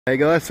Hey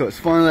guys, so it's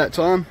finally that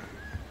time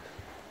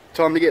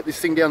to get this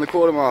thing down the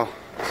quarter mile,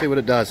 see what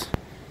it does.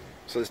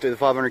 So let's do the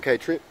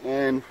 500k trip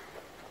and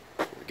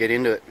get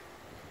into it.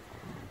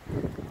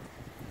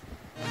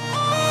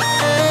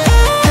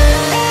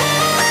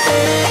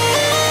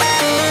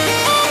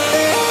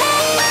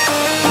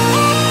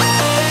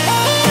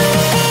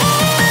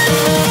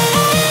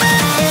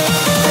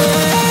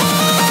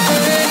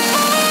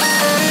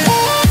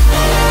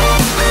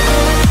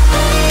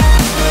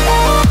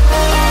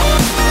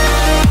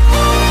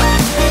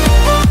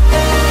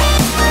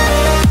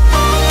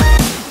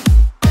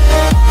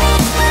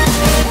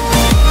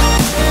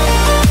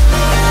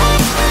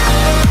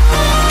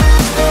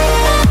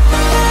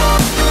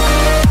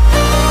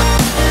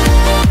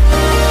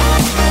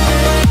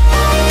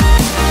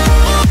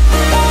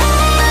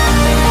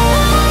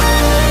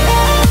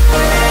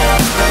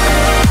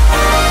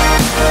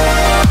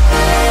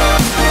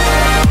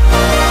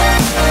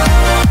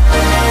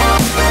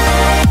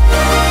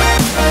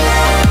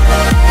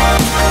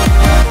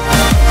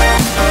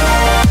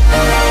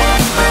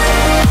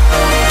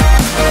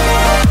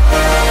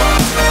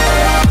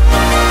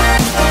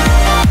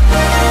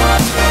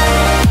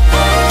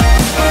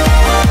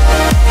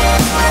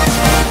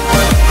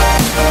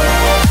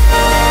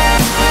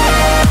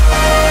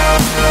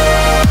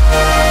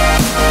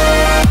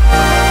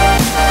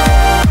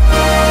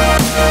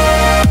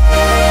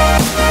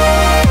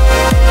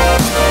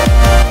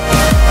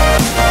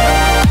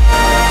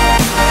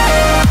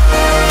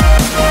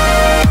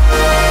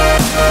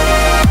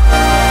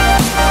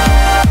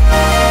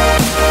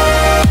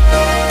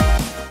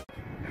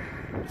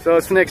 So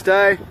it's the next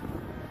day,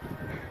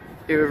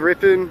 here with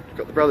RIPIN,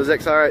 got the brothers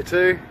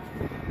XR8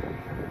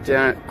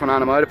 down at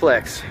Kwinana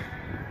Motorplex.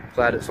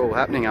 Glad it's all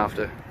happening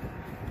after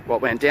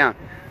what went down.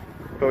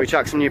 But we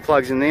chucked some new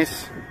plugs in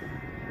this,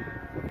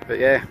 but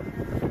yeah,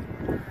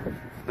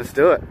 let's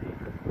do it.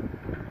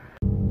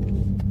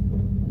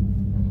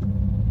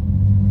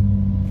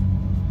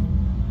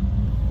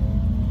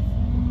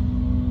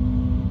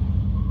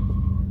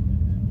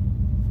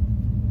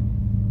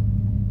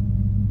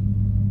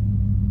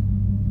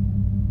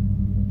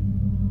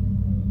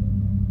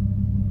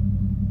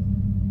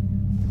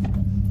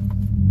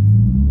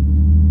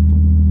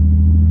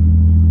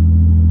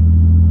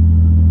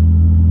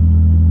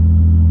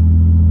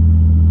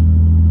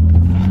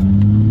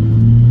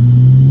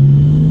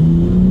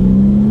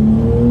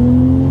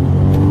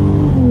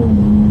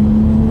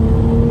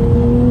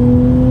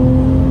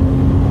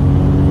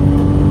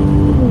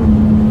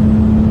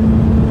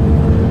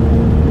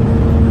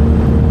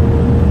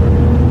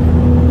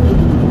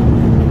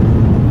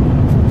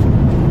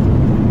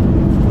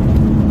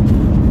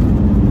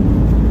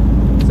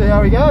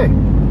 There we go.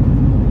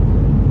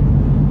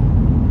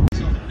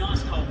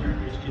 Nice cold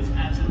beverage, just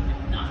absolutely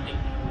nothing.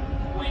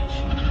 Quench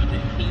the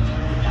heat of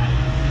the day.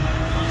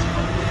 Nice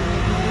cold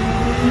beverage.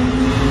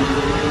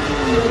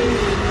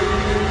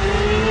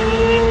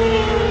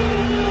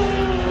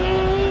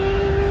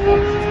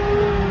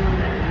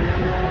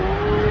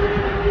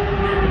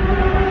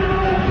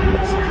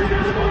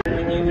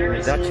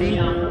 Dutchie.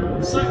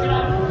 Soak it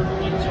up.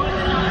 Enjoy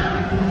the night.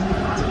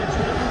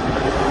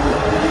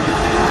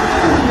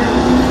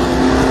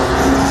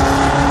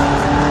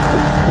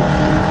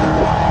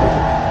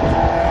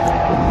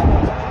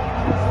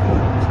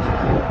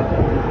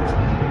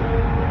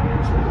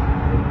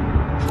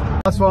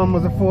 Last one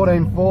was a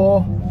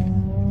 14.4,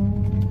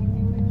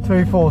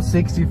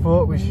 2460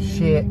 foot, which is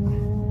shit,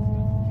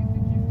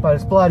 but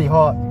it's bloody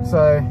hot,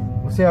 so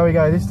we'll see how we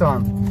go this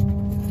time.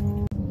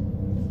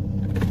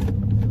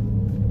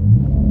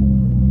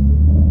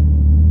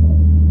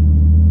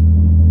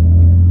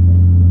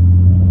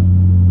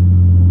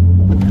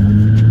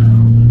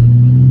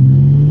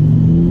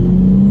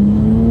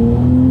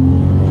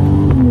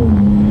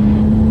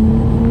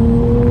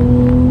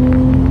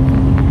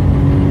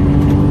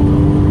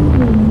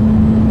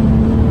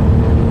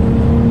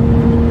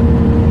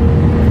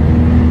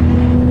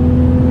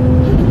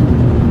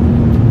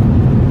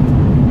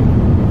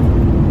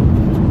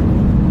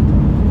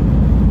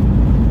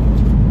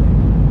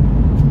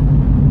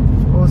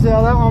 See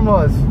how that one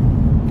was.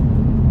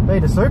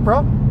 Beat a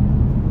Supra.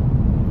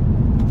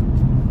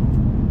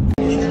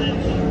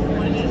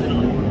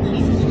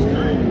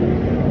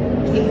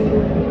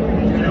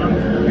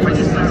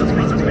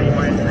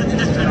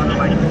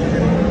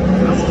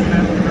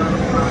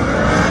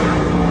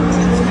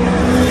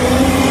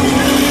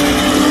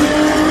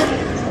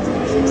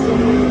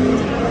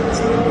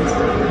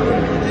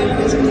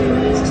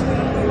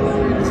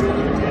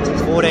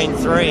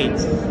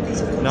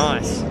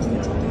 Nice.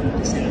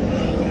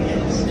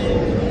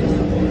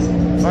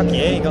 Fuck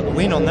yeah, you got the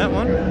win on that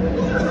one.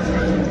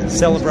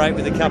 Celebrate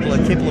with a couple of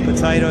kipple of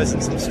potatoes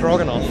and some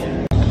stroganoff.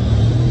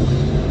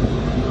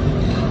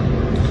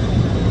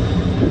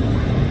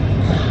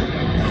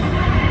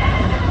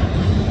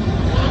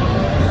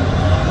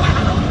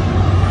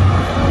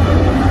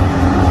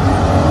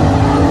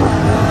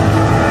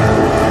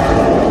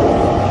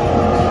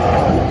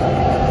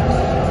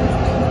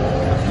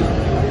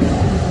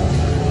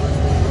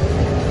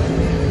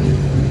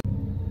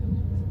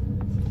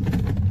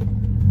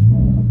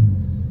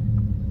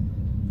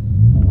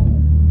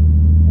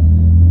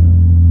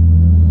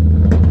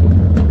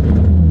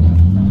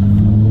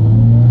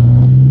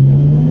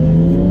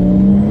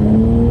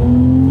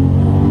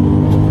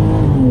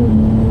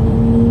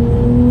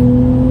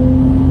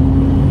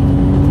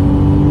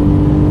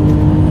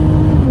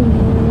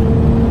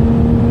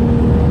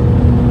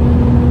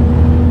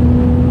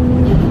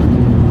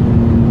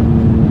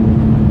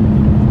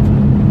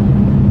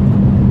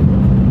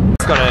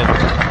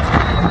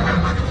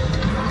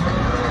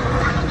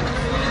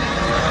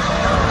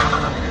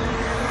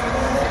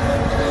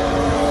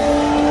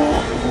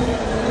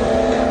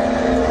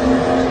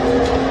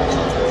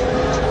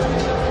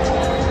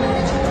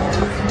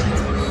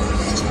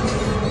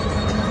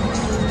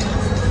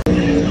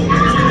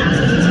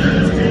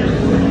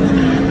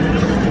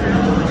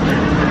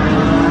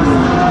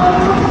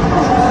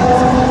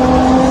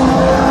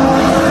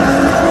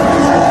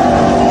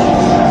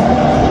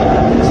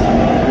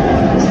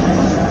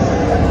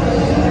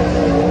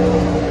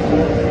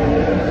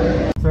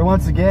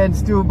 once again,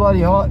 still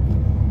bloody hot.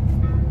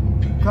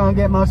 Can't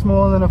get much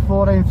more than a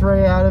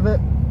 14.3 out of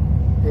it.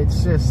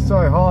 It's just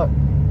so hot.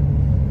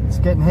 It's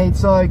getting heat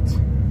soaked.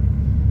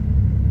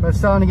 But it's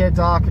starting to get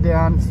darker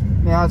down.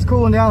 Now it's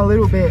cooling down a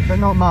little bit, but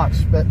not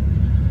much. But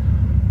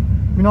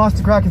it'd be nice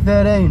to crack a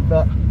 13,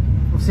 but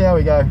we'll see how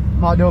we go.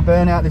 Might do a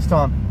burnout this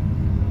time.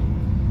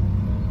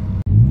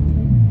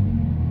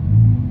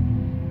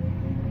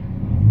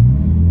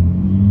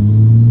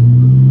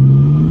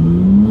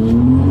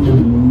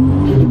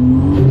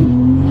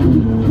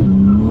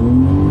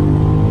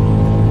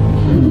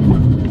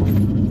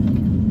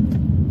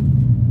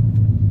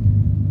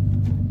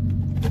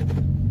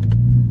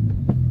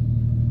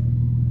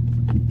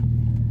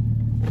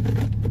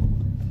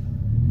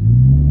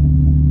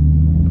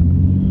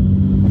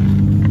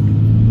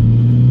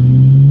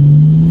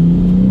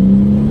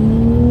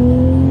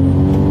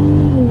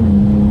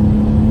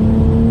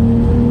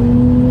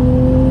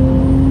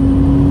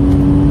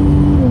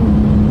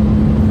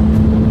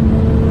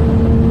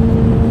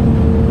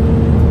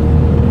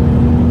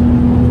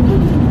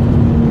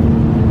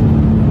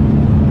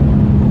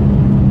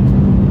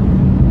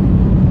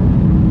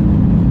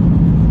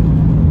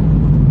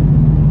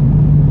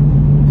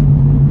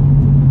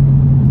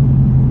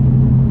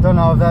 Don't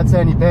know if that's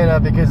any better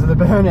because of the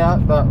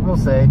burnout, but we'll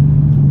see.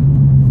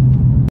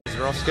 There's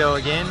Roscoe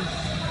again.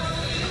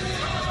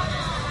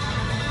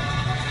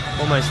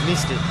 Almost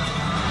missed it.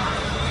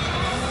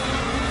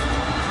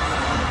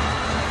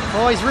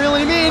 Oh, he's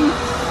reeling him in.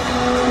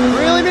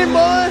 Reel him in,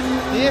 boy.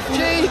 The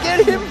FG,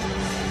 get him.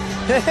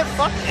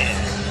 Fuck yeah.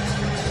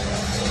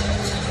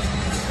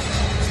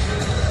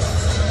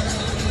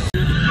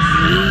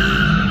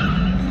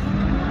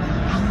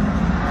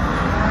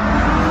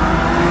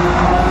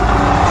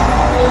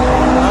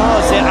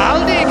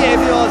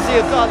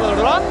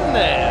 Run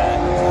there.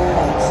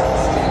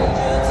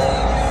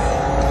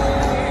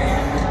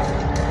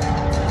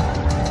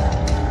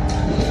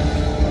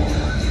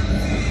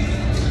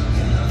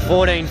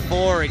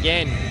 14.4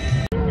 again.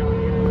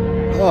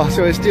 Oh,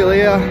 so we're still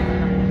here.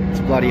 It's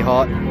bloody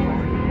hot.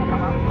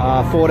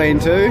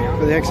 14.2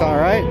 for the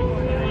XR8.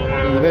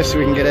 And the best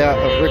we can get out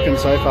of RIPIN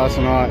so far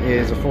tonight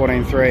is a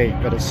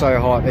 14.3, but it's so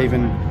hot,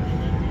 even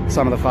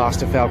some of the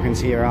faster Falcons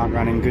here aren't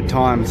running good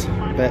times.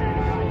 But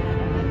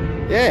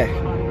yeah,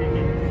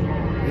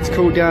 it's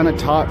cooled down a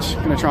touch.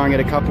 Gonna try and get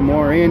a couple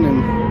more in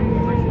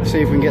and see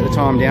if we can get the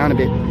time down a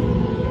bit.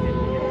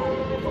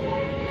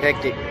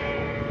 Hectic.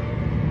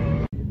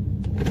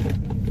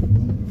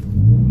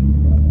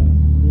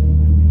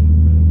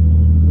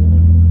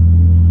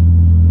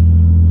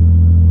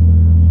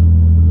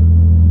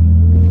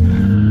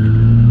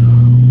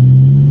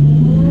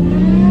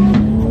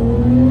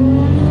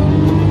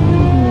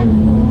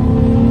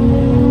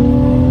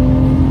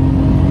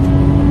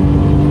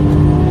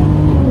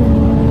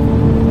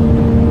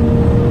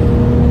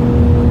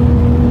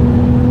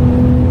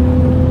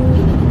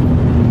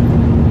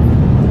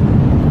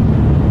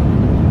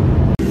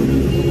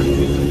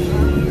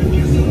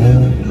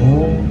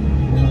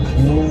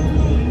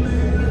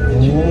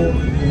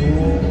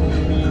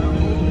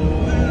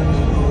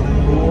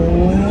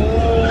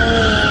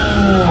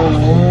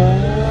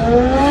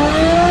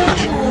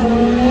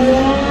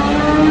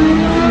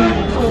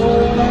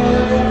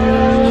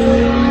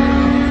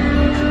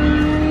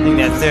 I think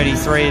that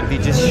 33 would be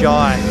just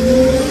shy.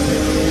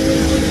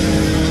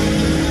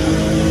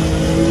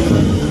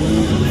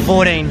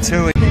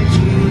 14.2.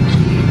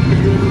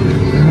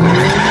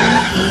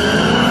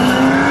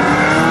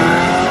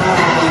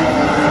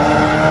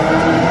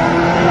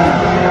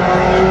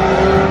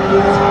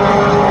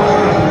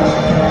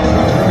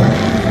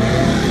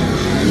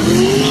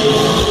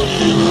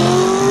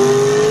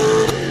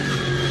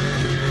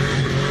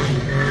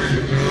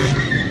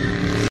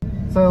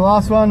 So the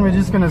last one, we're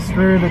just gonna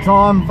screw the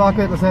time. Fuck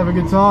it, let's have a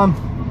good time.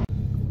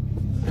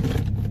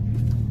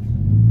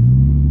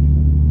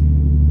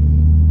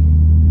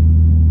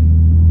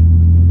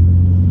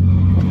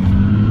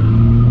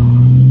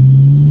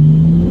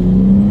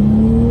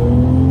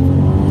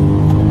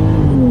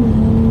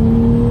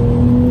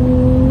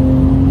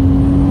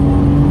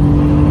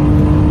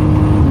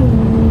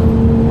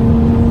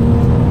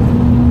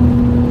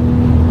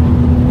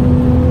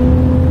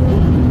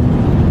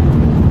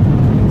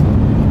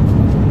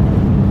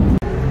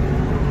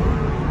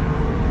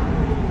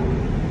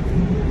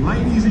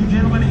 Ladies and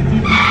gentlemen, if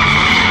you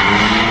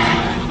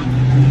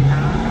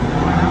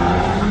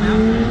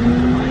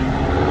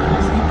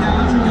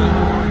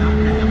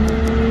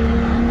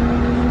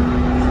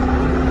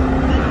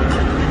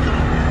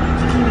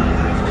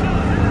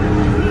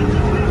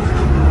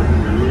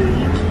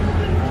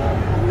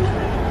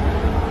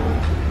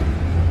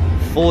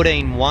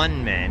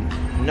 14.1, man.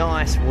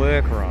 Nice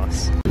work,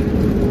 Ross.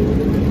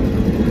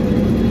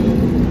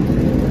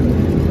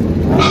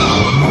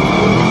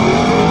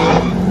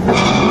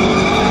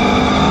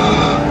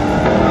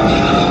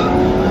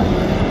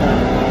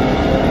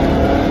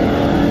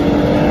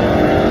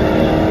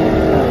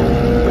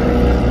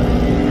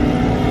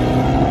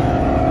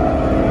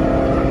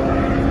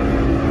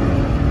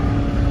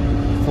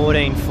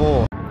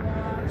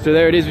 So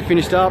there it is, we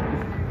finished up.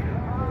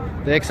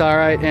 The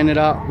XR8 ended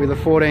up with a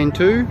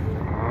 14.2,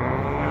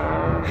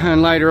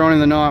 and later on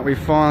in the night we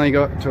finally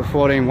got to a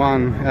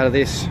 14.1 out of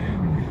this.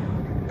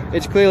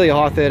 It's clearly a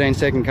high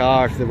 13-second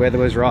car if the weather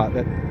was right,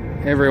 but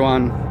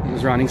everyone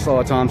was running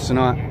slower times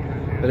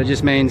tonight. But it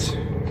just means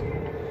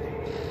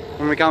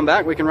when we come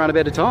back we can run a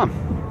better time.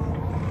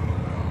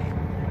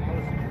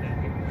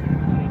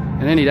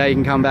 And any day you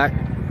can come back,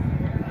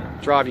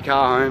 drive your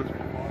car home,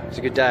 it's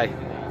a good day.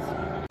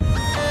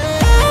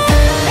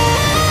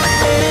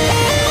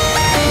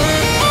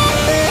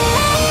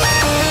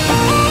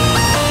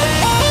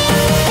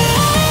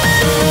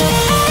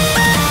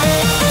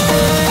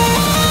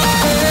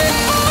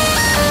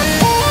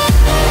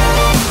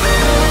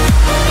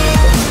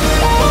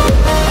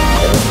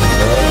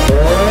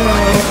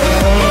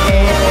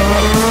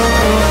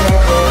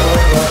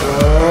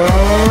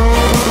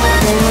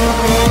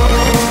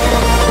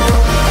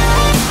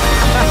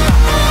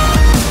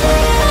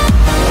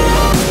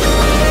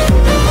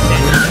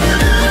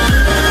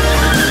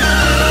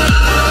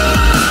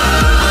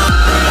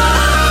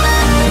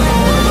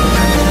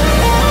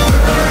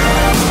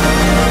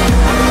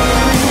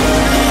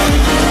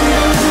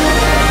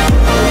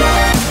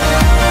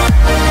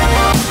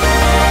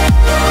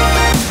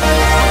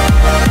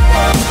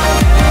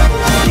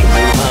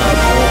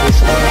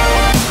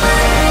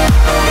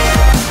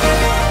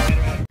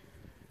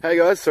 Hey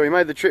guys, so we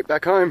made the trip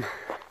back home,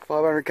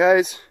 500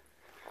 Ks,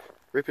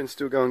 RIPIN's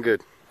still going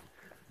good.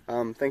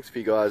 Thanks for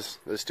you guys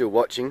that are still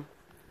watching.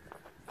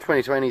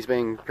 2020's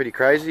been pretty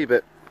crazy,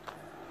 but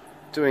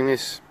doing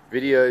this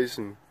videos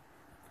and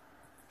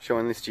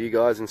showing this to you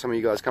guys and some of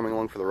you guys coming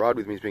along for the ride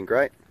with me has been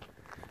great.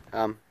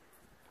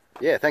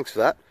 Yeah, thanks for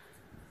that.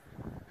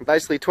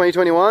 Basically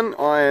 2021,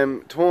 I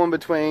am torn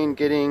between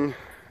getting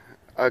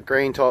a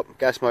green top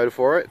gas motor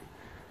for it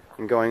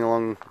and going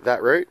along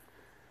that route,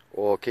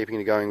 or keeping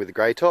it going with the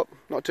grey top.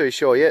 Not too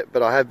sure yet,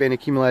 but I have been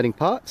accumulating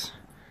parts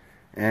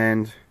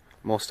and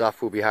more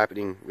stuff will be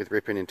happening with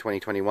RIPIN in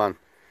 2021.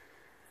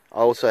 I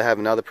also have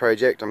another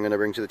project I'm going to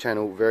bring to the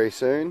channel very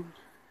soon,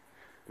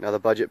 another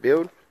budget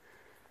build,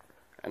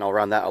 and I'll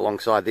run that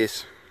alongside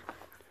this.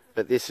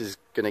 But this is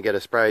going to get a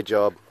spray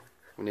job,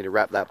 we need to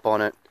wrap that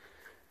bonnet,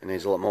 and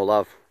needs a lot more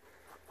love.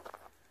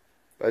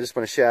 But I just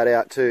want to shout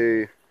out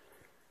to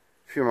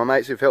a few of my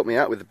mates who've helped me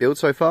out with the build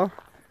so far.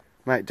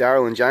 Mate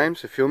Daryl and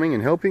James for filming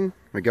and helping,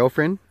 my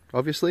girlfriend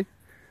obviously,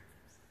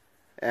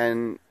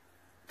 and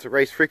to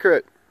Reese Fricker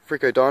at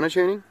Fricko Dyno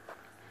Tuning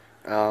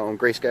on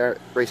Grease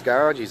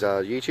Garage, his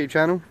YouTube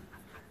channel.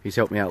 He's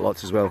helped me out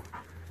lots as well.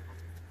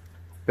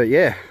 But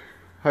yeah,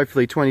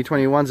 hopefully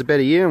 2021's a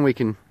better year and we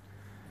can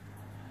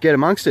get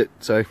amongst it.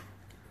 So,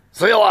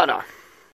 see you later.